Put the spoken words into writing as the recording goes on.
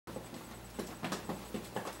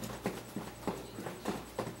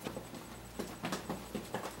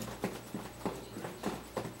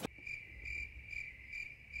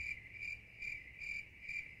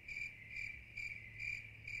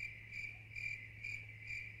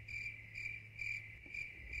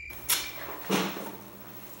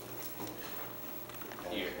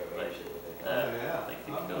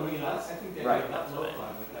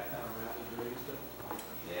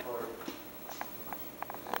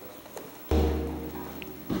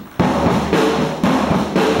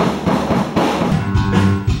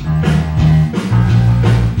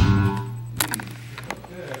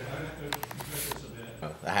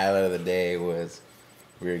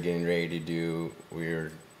we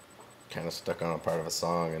were kind of stuck on a part of a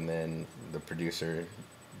song, and then the producer,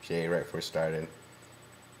 Jay, right before we started,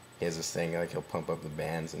 he has this thing, like he'll pump up the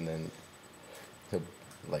bands, and then he'll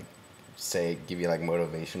like give you like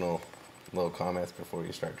motivational little comments before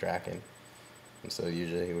you start tracking. And so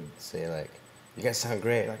usually he would say like, "You guys sound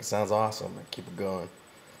great, like it sounds awesome, like keep it going."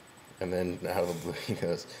 And then out of the blue he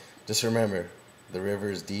goes, "Just remember, the river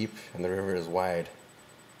is deep and the river is wide."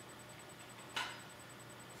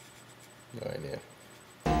 No idea.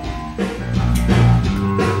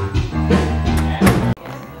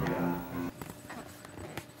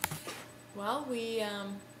 Well, we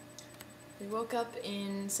woke up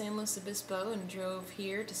in San Luis Obispo and drove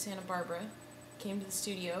here to Santa Barbara, came to the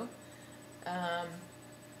studio,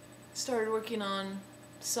 started working on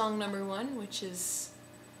song number 1, which is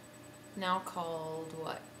now called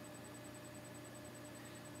what?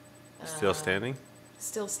 Still Standing?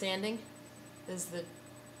 Still Standing is the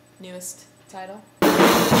newest title.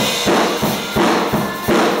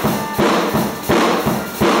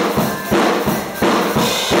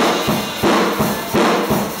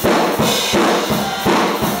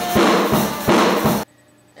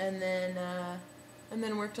 And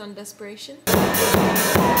then worked on Desperation.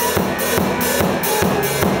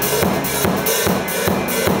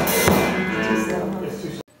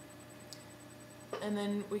 And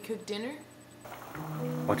then we cooked dinner.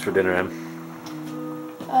 What's for dinner, Em?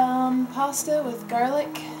 Pasta with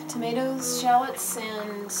garlic, tomatoes, shallots,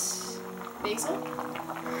 and basil.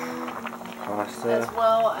 Pasta. As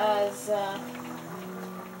well as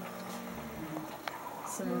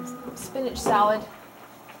some spinach salad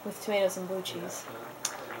with tomatoes and blue cheese.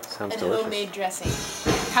 Sounds and delicious. Homemade dressing.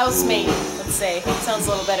 House-made, let's say. Sounds a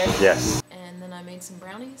little better. Yes. And then I made some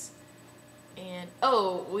brownies. And,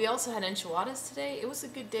 oh, we also had enchiladas today. It was a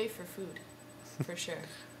good day for food, for sure.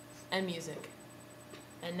 And music.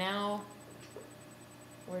 And now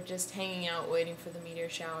we're just hanging out waiting for the meteor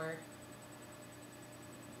shower.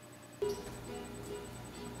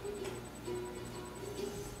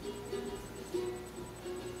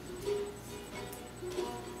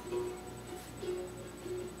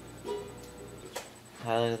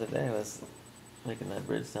 Highlight of the day was making that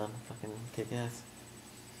bridge sound fucking kick ass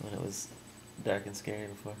when it was dark and scary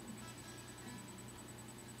before.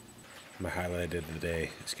 My highlight of the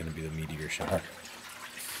day is going to be the meteor shower.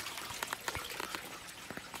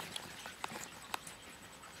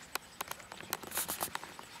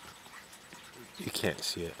 You can't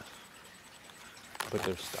see it, but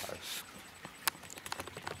there's stars.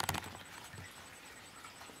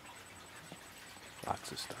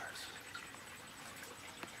 Lots of stars.